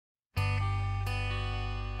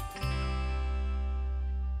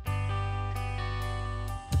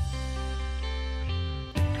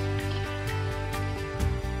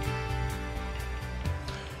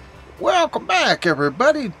Welcome back,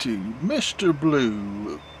 everybody, to Mr.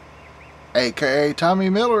 Blue, aka Tommy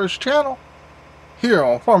Miller's channel, here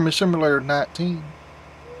on Farming Simulator 19.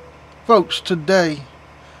 Folks, today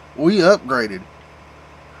we upgraded.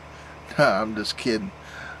 Nah, I'm just kidding.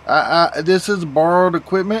 This is borrowed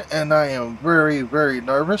equipment, and I am very, very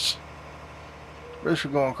nervous,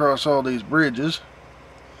 especially going across all these bridges.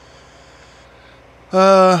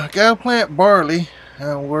 Gotta plant barley,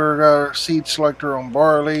 and we're got our seed selector on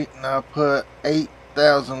barley, and I put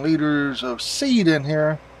 8,000 liters of seed in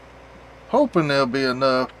here, hoping there'll be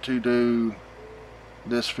enough to do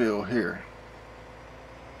this field here.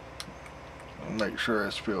 I'll make sure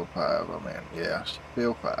it's field 5. I mean, yeah, it's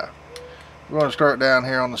field 5. We're going to start down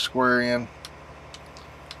here on the square end.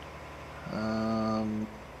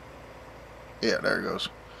 Yeah, there it goes.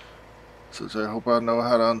 So I hope I know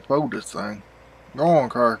how to unfold this thing. Go on,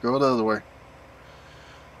 car. Go the other way.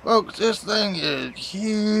 Folks, this thing is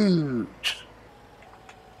huge.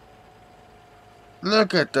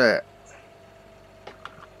 Look at that.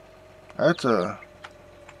 That's a...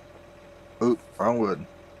 Oop, wrong wood.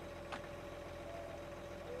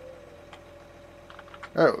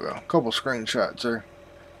 There we go. A couple screenshots there.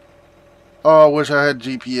 Oh, I wish I had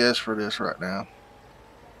GPS for this right now.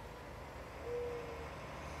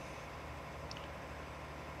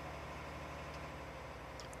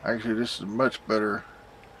 Actually, this is a much better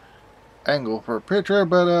angle for a picture,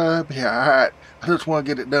 but yeah, alright. I just want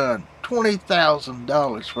to get it done.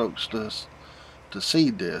 $20,000, folks, to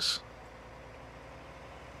seed this.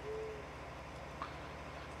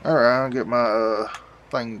 Alright, I'll get my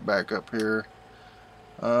thing back up here.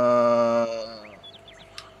 Come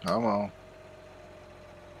on.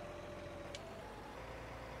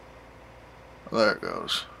 There it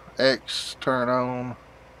goes. X, turn on.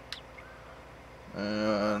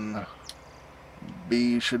 And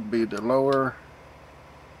B should be the lower.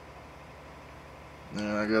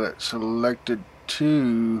 And I got it selected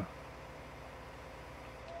to...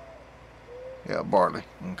 Yeah, barley.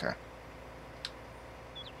 Okay.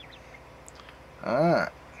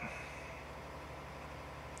 Alright.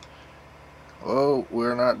 Oh,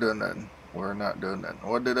 we're not doing nothing. We're not doing nothing.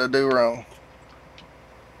 What did I do wrong?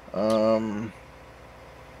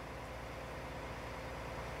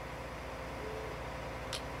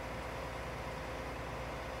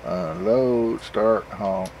 Load, start,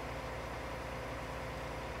 home.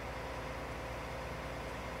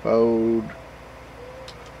 Fold.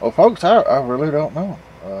 Oh, folks, I really don't know.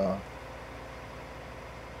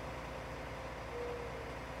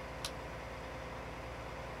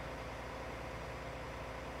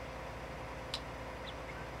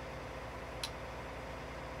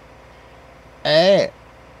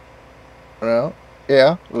 Well,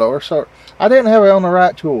 yeah, lower sort. I didn't have it on the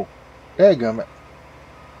right tool. Dadgummit.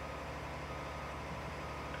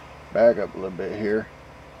 Back up a little bit here.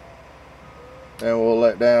 Then we'll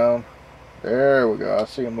let down. There we go. I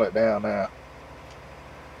see him let down now.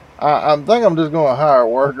 I think I'm just going to hire a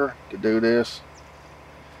worker to do this,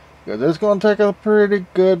 because it's going to take a pretty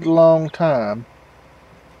good long time.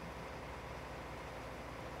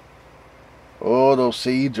 Oh, those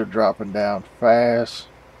seeds are dropping down fast.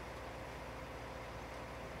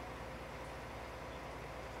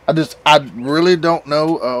 I really don't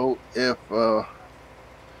know if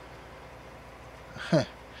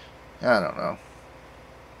I don't know.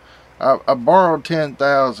 I borrowed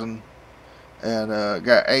 10,000 and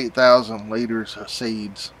got 8,000 liters of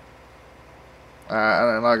seeds.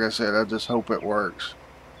 And like I said, I just hope it works.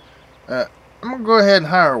 I'm gonna go ahead and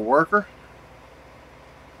hire a worker,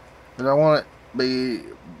 because I want it to be,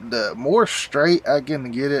 the more straight I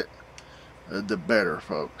can get it, the better,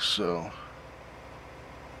 folks. So.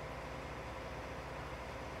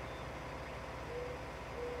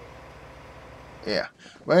 Yeah,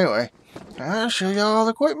 but anyway, I'll show you all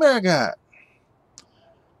the equipment I got.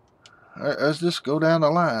 Let's just go down the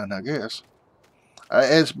line, I guess.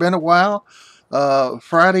 It's been a while.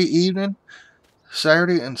 Friday evening,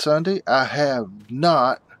 Saturday, and Sunday, I have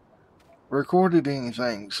not recorded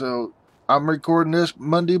anything. So I'm recording this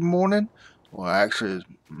Monday morning. Well, actually, it's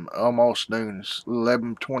almost noon. It's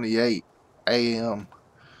 11:28 a.m.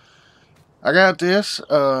 I got this.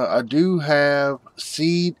 I do have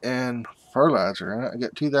seed and fertilizer. I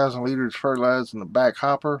got 2,000 liters fertilizer in the back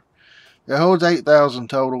hopper. It holds 8,000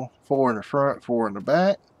 total, 4 in the front, 4 in the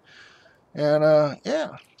back. And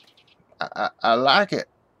yeah, I like it.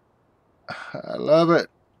 I love it.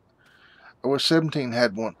 I wish 17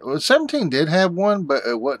 had one. Well, 17 did have one, but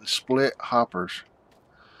it wasn't split hoppers.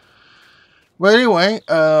 But anyway,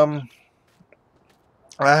 I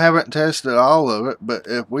haven't tested all of it, but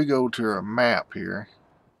if we go to our map here,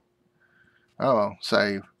 oh,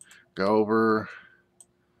 save. go over.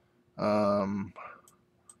 Yeah,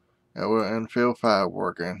 we're in field 5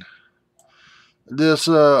 working. This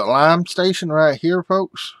lime station right here,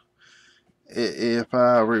 folks, if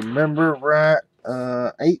I remember right,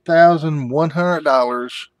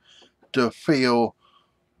 $8,100 to fill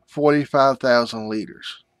 45,000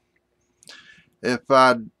 liters. If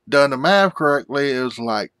I'd done the math correctly, it was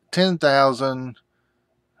like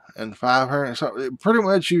 10,500 something. Pretty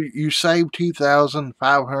much you save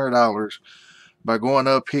 $2,500 by going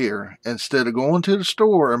up here. Instead of going to the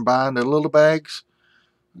store and buying the little bags,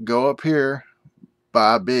 go up here,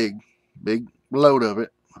 buy a big load of it.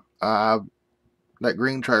 That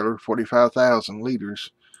green trailer, 45,000 liters.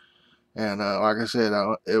 And like I said,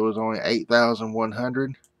 it was only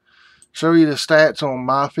 8,100. Show you the stats on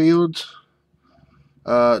my fields.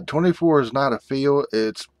 24 is not a field.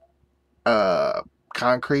 It's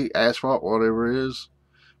concrete, asphalt, whatever it is.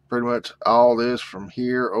 Pretty much all this from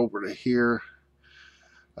here over to here.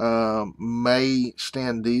 May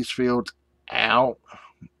extend these fields out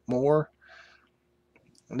more.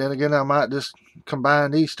 And then again, I might just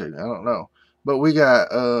combine these two. I don't know. But we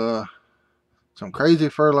got some crazy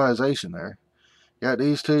fertilization there. Got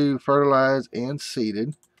these two fertilized and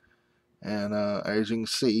seeded. And as you can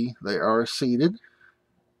see, they are seeded.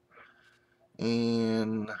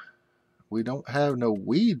 And we don't have no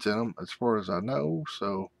weeds in them as far as I know.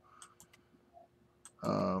 So,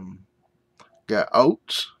 got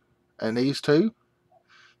oats and these two.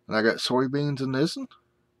 And I got soybeans in this one.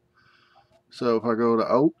 So if I go to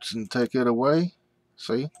oats and take it away,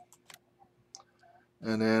 see?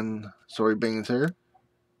 And then soybeans here.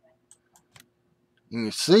 You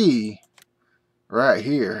can see right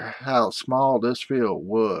here how small this field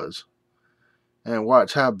was. And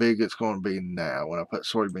watch how big it's going to be now when I put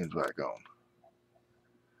soybeans back on.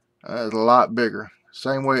 It's a lot bigger.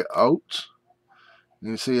 Same way oats. You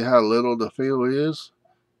can see how little the field is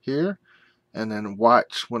here. And then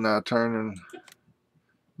watch when I turn it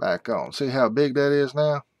back on. See how big that is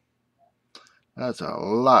now? That's a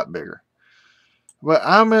lot bigger. But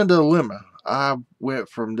I'm in the dilemma. I went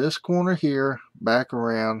from this corner here, back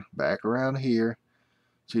around here,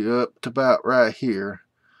 to up to about right here.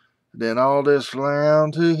 Then all this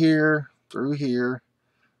around to here, through here,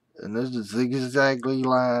 and this is a zigzagly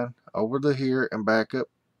line over to here and back up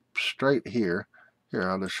straight here. Here,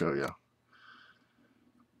 I'll just show you.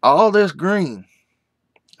 All this green,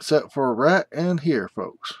 except for right in here,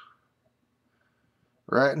 folks.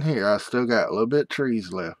 Right in here, I still got a little bit of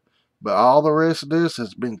trees left. But all the rest of this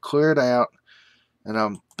has been cleared out. And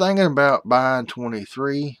I'm thinking about buying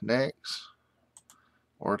 23 next.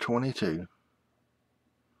 Or 22.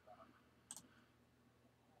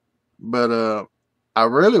 But I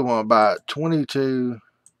really want to buy 22,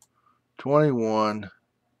 21,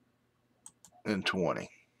 and 20.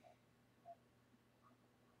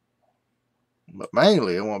 But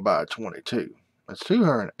mainly I want to buy 22. It's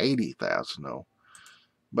 280,000 though.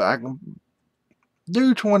 But I can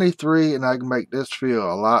do 23 and I can make this field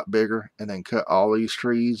a lot bigger and then cut all these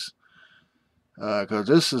trees. Because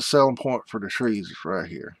this is a selling point for the trees right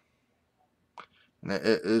here. And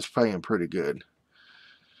it's paying pretty good.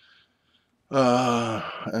 So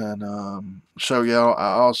y'all,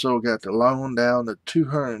 I also got the loan down to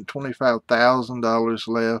 $225,000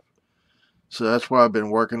 left. So that's what I've been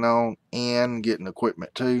working on and getting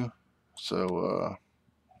equipment too. So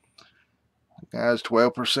guys,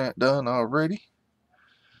 12% done already.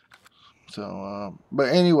 So but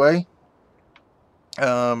anyway,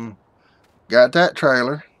 got that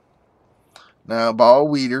trailer. Now I bought a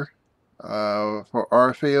weeder for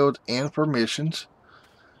our field and for missions.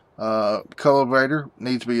 Cultivator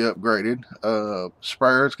needs to be upgraded.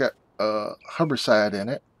 Sprayer's got herbicide in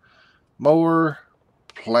it. Mower,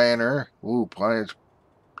 planter. Ooh, planter's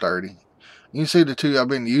dirty. You can see the two I've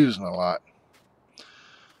been using a lot.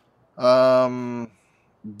 Done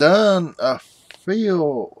a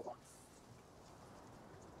field.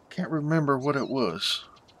 Can't remember what it was.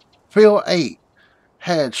 Field 8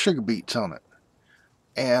 had sugar beets on it.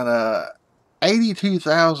 And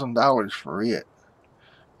 $82,000 for it.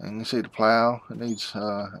 And you can see the plow. It needs,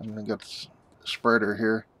 and I got the spreader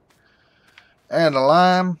here. And the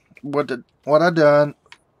lime, what I done,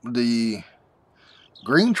 the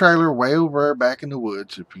green trailer way over there back in the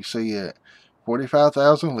woods, if you see it,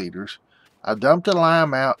 45,000 liters. I dumped the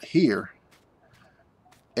lime out here.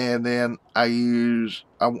 And then I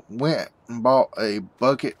went and bought a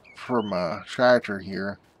bucket for my tractor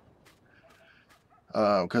here.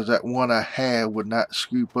 Because that one I had would not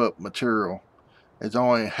scoop up material. It's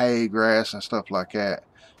only hay, grass, and stuff like that.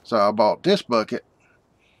 So I bought this bucket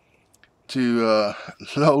to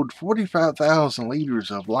load 45,000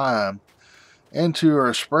 liters of lime into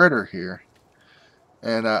our spreader here.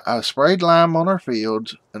 And I sprayed lime on our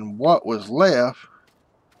fields, and what was left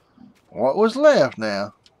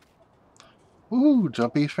now? Ooh,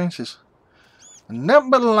 jump these fences. Nothing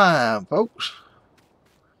but lime, folks.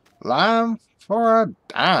 Lime for a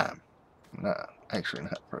dime. No, actually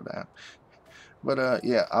not for a dime. But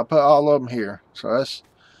yeah, I put all of them here. So that's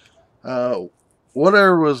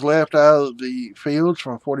whatever was left out of the fields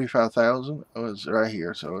from 45,000 was right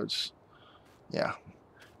here. So it's, yeah.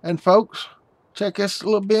 And folks, check this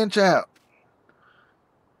little bench out.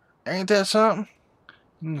 Ain't that something?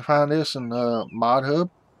 You can find this in Mod Hub.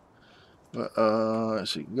 But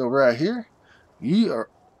let's see, go right here.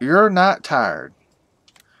 You're not tired,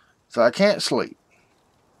 so I can't sleep.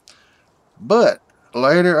 But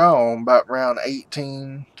later on, about around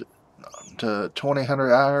 18 to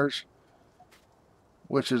 2000 hours,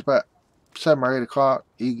 which is about 7 or 8 o'clock,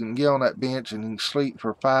 you can get on that bench and you can sleep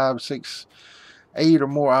for 5, 6, 8 or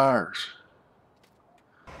more hours.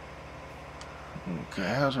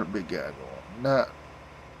 Okay, how's our big guy going? Not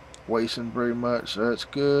wasting very much, so that's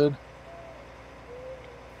good.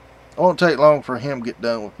 It won't take long for him to get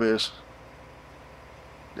done with this.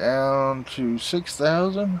 Down to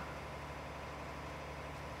 6,000.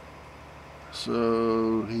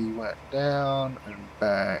 So he went down and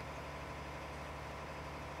back.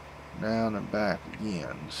 Down and back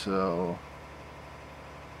again. So,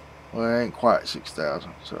 well, it ain't quite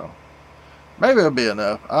 6,000. So, maybe it'll be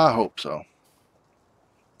enough. I hope so.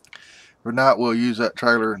 If not, we'll use that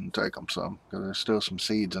trailer and take them some, because there's still some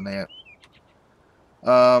seeds in that.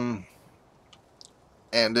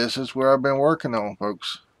 And this is where I've been working on,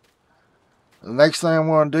 folks. The next thing I'm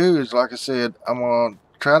going to do is, like I said, I'm going to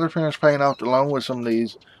try to finish paying off the loan with some of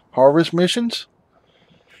these harvest missions.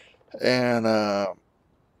 And I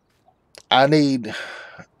need a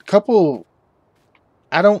couple.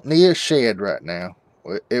 I don't need a shed right now.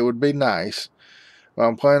 It would be nice. But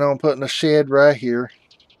I'm planning on putting a shed right here,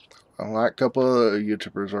 like a couple of other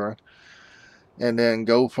YouTubers are. And then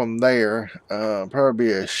go from there.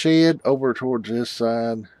 Probably a shed over towards this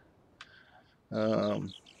side.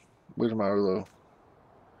 Where's my little...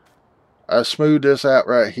 I smoothed this out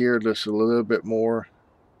right here just a little bit more.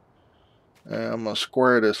 And I'm going to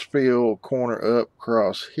square this field corner up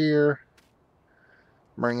across here.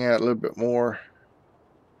 Bring out a little bit more.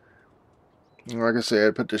 And like I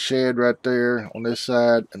said, put the shed right there on this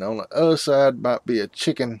side. And on the other side might be a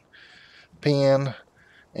chicken pen.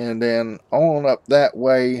 And then on up that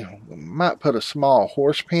way, we might put a small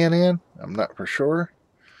horse pen in. I'm not for sure.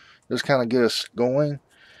 Just kind of get us going.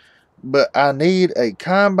 But I need a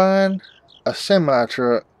combine, a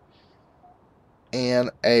semi-truck, and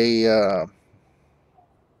a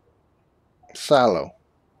silo.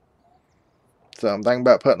 So I'm thinking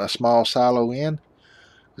about putting a small silo in.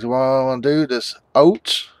 Because what I want to do is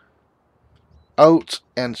oats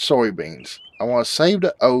and soybeans. I want to save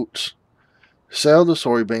the oats, sell the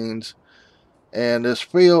soybeans, and this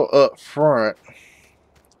field up front.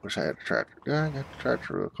 Wish I had the tractor. Yeah, I got the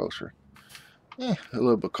tractor a little closer. Yeah, a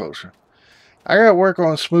little bit closer. I got to work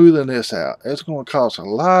on smoothing this out. It's going to cost a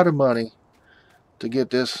lot of money to get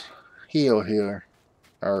this hill here,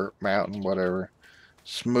 or mountain, whatever,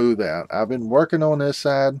 smooth out. I've been working on this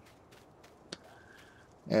side,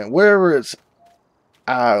 and wherever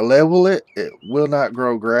I level it, it will not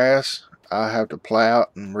grow grass. I have to plow it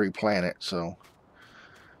and replant it. So,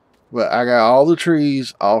 but I got all the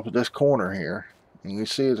trees off of this corner here, and you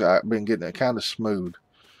see I've been getting it kind of smooth.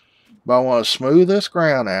 But I want to smooth this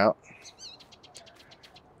ground out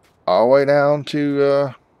all the way down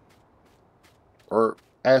to or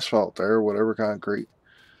asphalt there, whatever, concrete.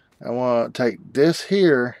 I want to take this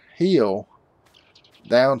here hill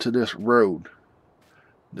down to this road.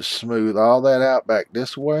 Just smooth all that out back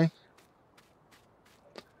this way.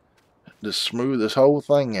 Just smooth this whole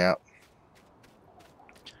thing out.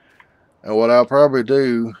 And what I'll probably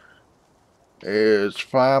do is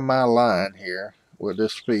find my line here with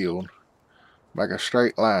this field. Like a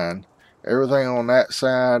straight line. Everything on that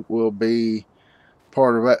side will be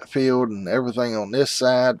part of that field, and everything on this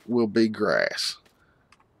side will be grass.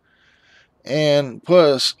 And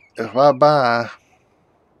plus, if I buy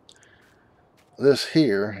this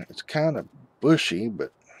here, it's kind of bushy,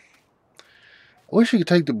 but I wish you could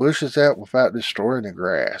take the bushes out without destroying the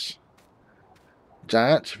grass.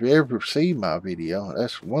 Giants, if you ever see my video,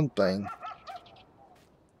 that's one thing.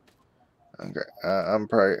 Okay,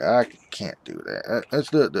 I can't do that. Let's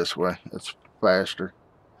do it this way. It's faster.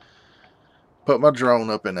 Put my drone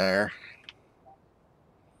up in there.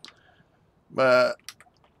 But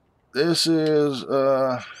this is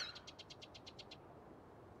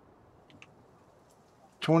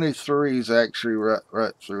 23 is actually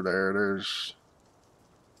right through there. There's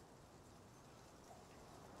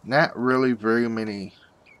not really very many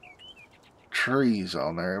trees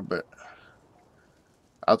on there, but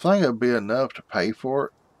I think it'll be enough to pay for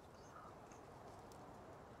it.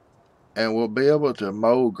 And we'll be able to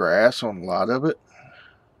mow grass on a lot of it.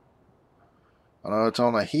 I know it's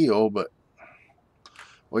on a hill, but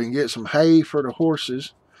we can get some hay for the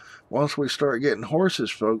horses. Once we start getting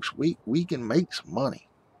horses, folks, we can make some money.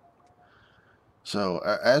 So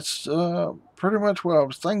that's pretty much what I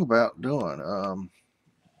was thinking about doing.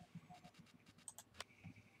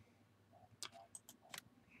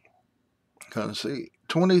 Cause see,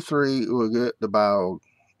 23 will get the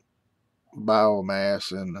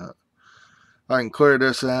biomass, and I can clear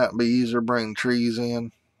this out and be easier to bring trees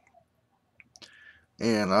in.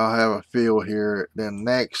 And I'll have a field here. Then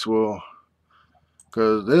next we'll,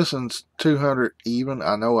 cause this one's 200 even.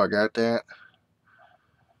 I know I got that.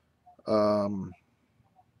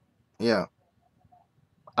 Yeah,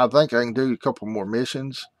 I think I can do a couple more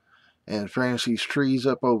missions and finish these trees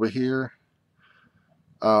up over here.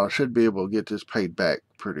 Should be able to get this paid back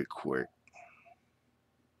pretty quick.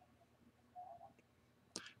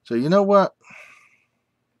 So you know what?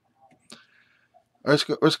 Let's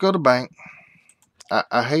go to bank.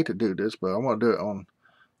 I hate to do this, but I want to do it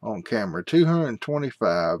on camera.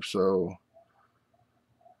 225. So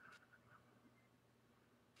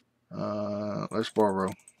let's borrow.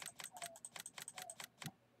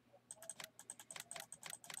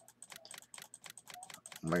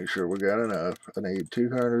 Make sure we got enough. I need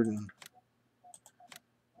 200 and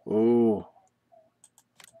oh,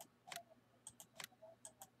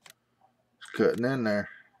 it's cutting in there.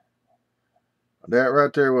 That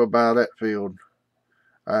right there will buy that field.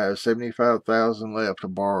 I have 75,000 left to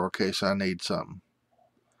borrow in case I need something.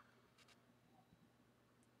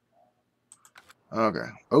 Okay.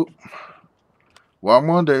 Oh, what I'm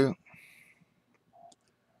gonna do.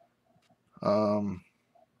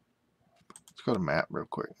 Let's go to map real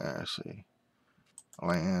quick. Let's see.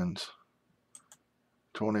 Lands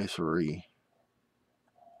 23.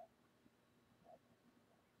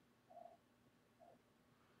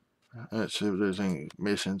 Let's see if there's any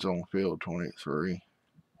missions on field 23.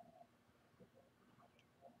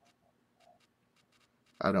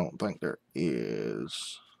 I don't think there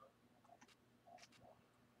is.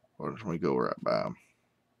 Or let me go right by them.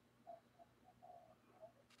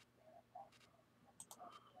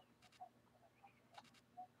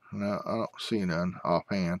 No, I don't see none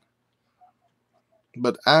offhand.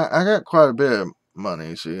 But I got quite a bit of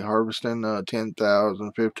money. See, harvesting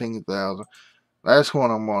 10,000, 15,000. That's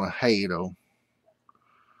one I'm gonna hate though.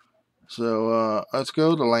 So let's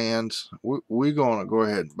go to lands. We're gonna go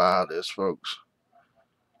ahead and buy this, folks.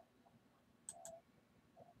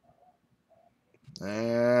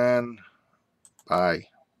 And buy.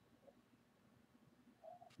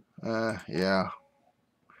 Yeah.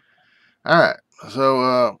 All right.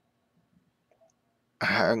 So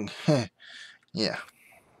yeah,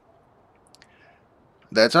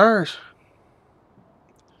 that's ours.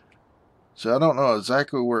 So I don't know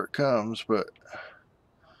exactly where it comes, but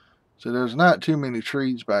so there's not too many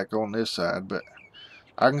trees back on this side, but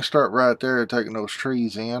I can start right there taking those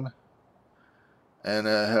trees in and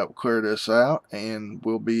help clear this out, and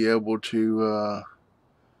we'll be able to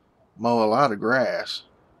mow a lot of grass,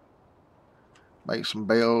 make some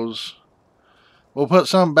bales. We'll put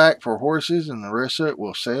some back for horses, and the rest of it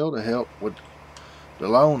we'll sell to help with the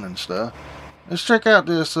loan and stuff. Let's check out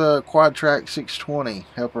this Quad Track 620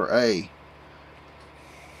 Helper A.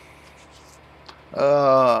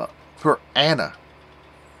 For Anna.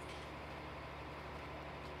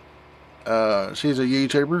 She's a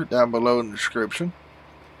YouTuber, down below in the description.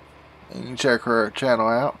 You can check her channel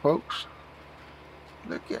out, folks.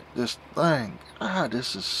 Look at this thing. God,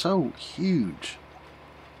 this is so huge.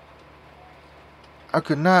 I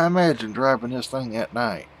could not imagine driving this thing at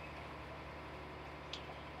night.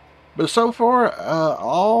 But so far,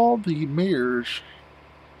 all the mirrors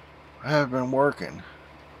have been working.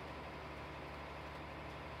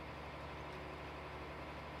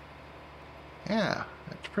 Yeah,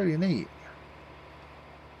 it's pretty neat.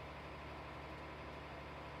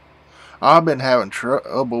 I've been having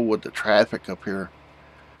trouble with the traffic up here.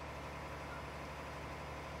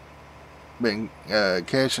 Been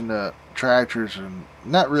catching the tractors and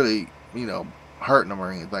not really, you know, hurting them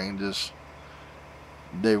or anything. Just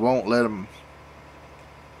they won't let them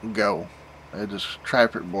go. They just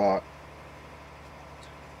traffic block.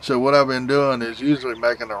 So what I've been doing is usually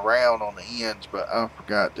making a round on the ends, but I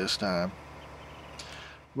forgot this time.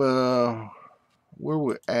 But where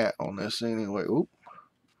we at on this anyway? Oop.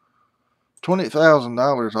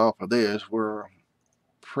 $20,000 off of this. We're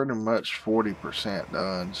pretty much 40%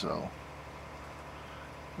 done, so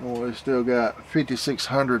we still got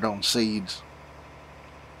 5,600 on seeds.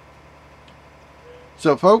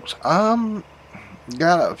 So folks, got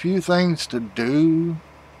a few things to do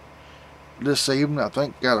this evening. I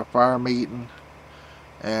think got a fire meeting,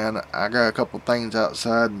 and I got a couple things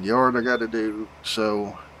outside in the yard I got to do.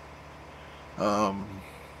 So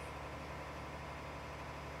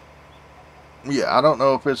yeah, I don't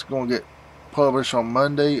know if it's going to get published on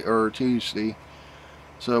Monday or Tuesday.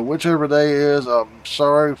 So whichever day it is, I'm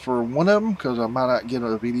sorry for one of them because I might not get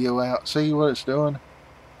a video out. See what it's doing?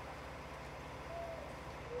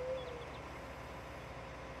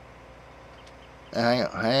 Hang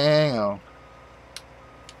on, hang on.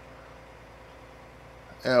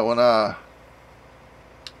 Yeah, when I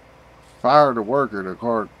fire the worker, the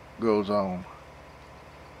car goes on.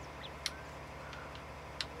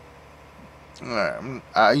 Alright,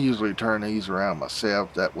 I usually turn these around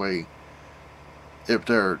myself. That way, if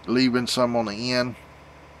they're leaving some on the end,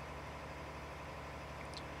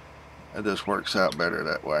 it just works out better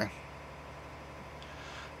that way.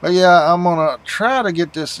 But yeah, I'm gonna try to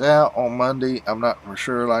get this out on Monday. I'm not for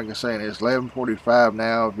sure. Like I say, it's 11:45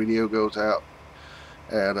 now. Video goes out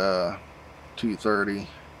at 2:30.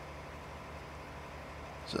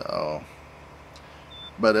 So,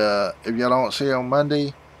 but if y'all don't see it on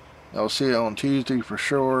Monday, y'all see it on Tuesday for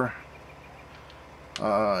sure.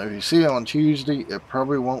 If you see it on Tuesday, it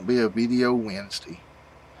probably won't be a video Wednesday.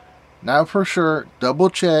 Now for sure, double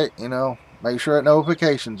check. You know, make sure that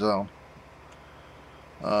notification's on.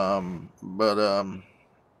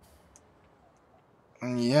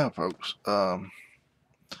 Yeah, folks. I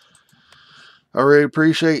really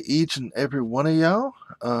appreciate each and every one of y'all.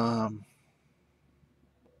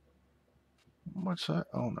 What's that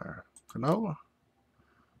on there? Canola?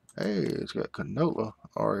 Hey, it's got canola,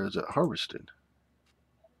 or is it harvested?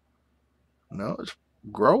 No, it's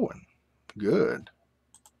growing. Good.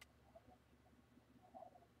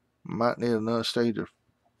 Might need another stage of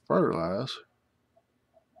fertilize.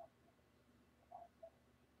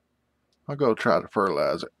 I'll go try to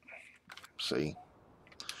fertilize it. See.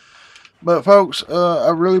 But folks, I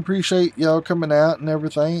really appreciate y'all coming out and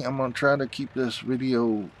everything. I'm gonna try to keep this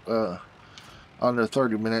video under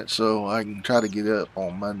 30 minutes so I can try to get it up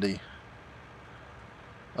on Monday.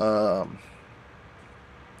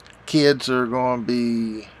 Kids are going to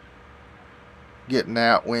be getting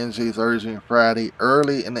out Wednesday, Thursday, and Friday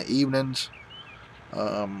early in the evenings.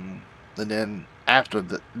 And then after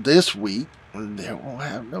this week, they won't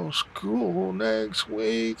have no school next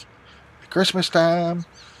week. Christmas time.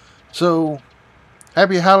 So,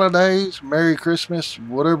 happy holidays, Merry Christmas,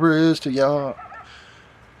 whatever it is to y'all.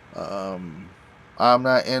 I'm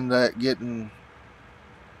not in that getting,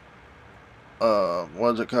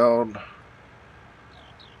 what's it called?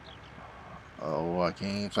 Oh, I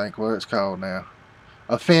can't even think what it's called now.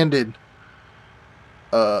 Offended.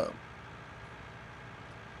 You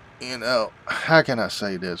know, how can I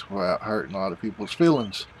say this without hurting a lot of people's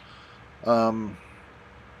feelings? I'm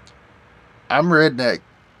redneck.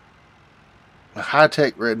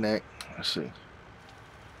 High-tech redneck. Let's see.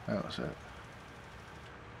 How was that?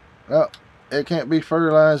 Oh, it can't be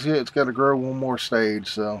fertilized yet. It's got to grow one more stage,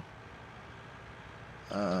 so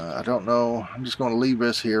I don't know. I'm just going to leave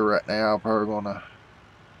this here right now. I'm probably going to,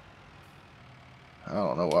 I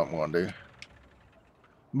don't know what I'm going to do.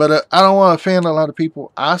 But I don't want to offend a lot of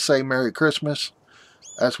people. I say Merry Christmas.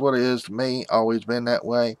 That's what it is to me. Always been that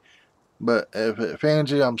way. But if it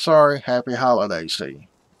offends you, I'm sorry. Happy holidays to you.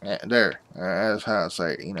 Yeah, there. That's how I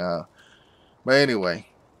say it, you know. But anyway,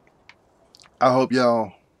 I hope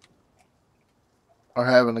y'all are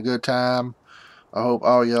having a good time. I hope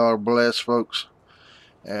all y'all are blessed, folks.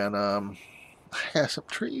 And I got some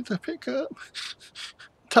trees to pick up.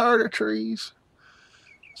 Tired of trees.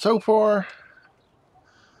 So far,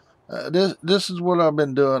 this is what I've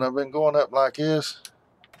been doing. I've been going up like this,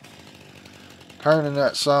 turning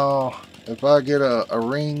that saw. If I get a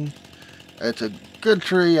ring, it's a good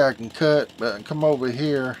tree I can cut. But come over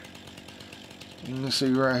here, you can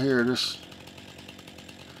see right here, this,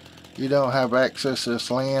 you don't have access to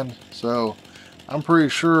this land. So I'm pretty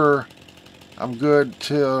sure I'm good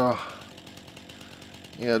till,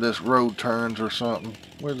 yeah, this road turns or something.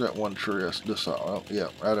 Where's that one tree? This, oh, yeah,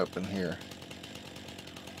 right up in here.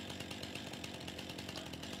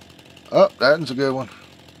 Oh, that's a good one.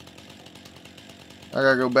 I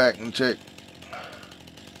gotta go back and check.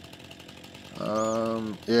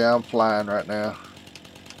 Yeah, I'm flying right now.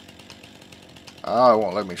 Oh, it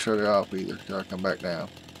won't let me shut it off either till I come back down.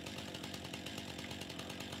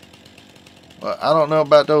 Well, I don't know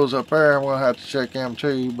about those up there. I'm going to have to check them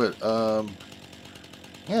too. But,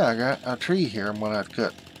 yeah, I got a tree here I'm going to have to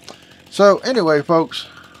cut. So, anyway, folks.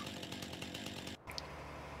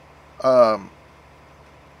 All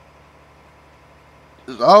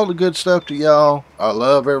the good stuff to y'all. I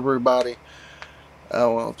love everybody. I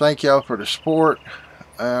want to thank y'all for the support.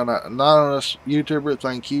 And anonymous YouTuber,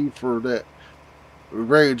 thank you for that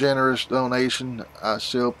very generous donation. I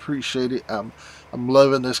still appreciate it. I'm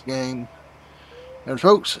loving this game. And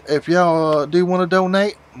folks, if y'all do want to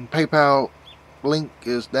donate, PayPal link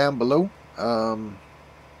is down below.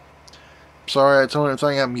 Sorry, it's the only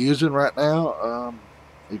thing I'm using right now.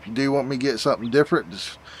 If you do want me to get something different,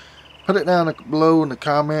 just put it down below in the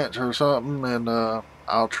comments or something, and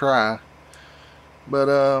I'll try. But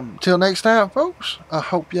till next time, folks, I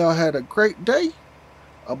hope y'all had a great day,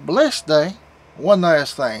 a blessed day. One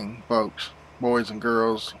last thing, folks, boys and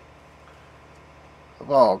girls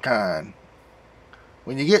of all kind.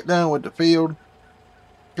 When you get done with the field,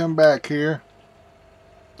 come back here,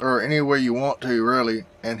 or anywhere you want to, really,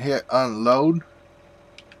 and hit unload.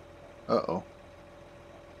 Uh-oh.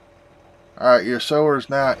 Alright, your sower is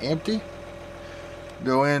now empty.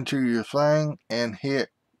 Go into your thing and hit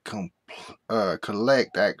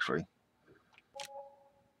collect, actually.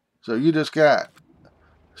 So you just got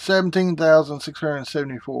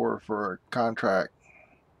 17,674 for a contract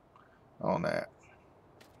on that.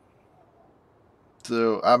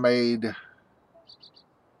 So I made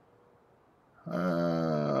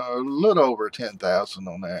a little over 10,000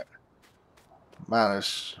 on that.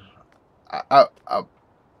 Minus, I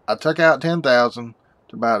took out 10,000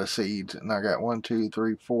 to buy the seeds, and I got 1, 2,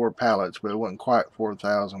 3, 4 pallets, but it wasn't quite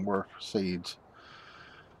 4,000 worth of seeds.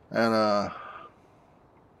 And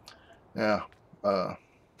yeah,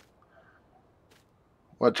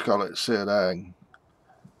 what you call it? Said I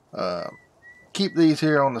keep these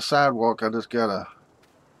here on the sidewalk. I just gotta.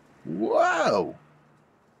 Whoa!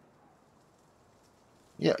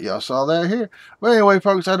 Yeah, y'all saw that here. But anyway,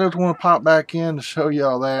 folks, I just want to pop back in to show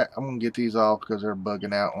y'all that. I'm gonna get these off because they're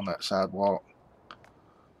bugging out on that sidewalk.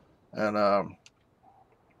 And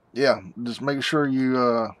yeah, just make sure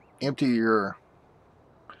you empty your.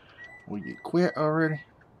 Will you quit already?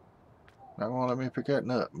 Not gonna let me pick that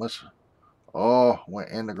nut. Must. Oh, went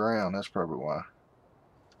in the ground. That's probably why.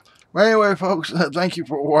 But anyway, folks, thank you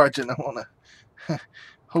for watching. I wanna.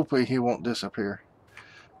 Hopefully he won't disappear.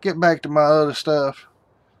 Get back to my other stuff,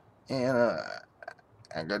 and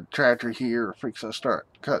I got a tractor here fixing to start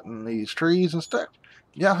cutting these trees and stuff.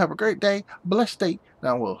 Y'all have a great day, blessed day, and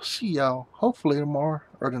I will see y'all hopefully tomorrow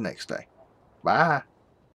or the next day. Bye.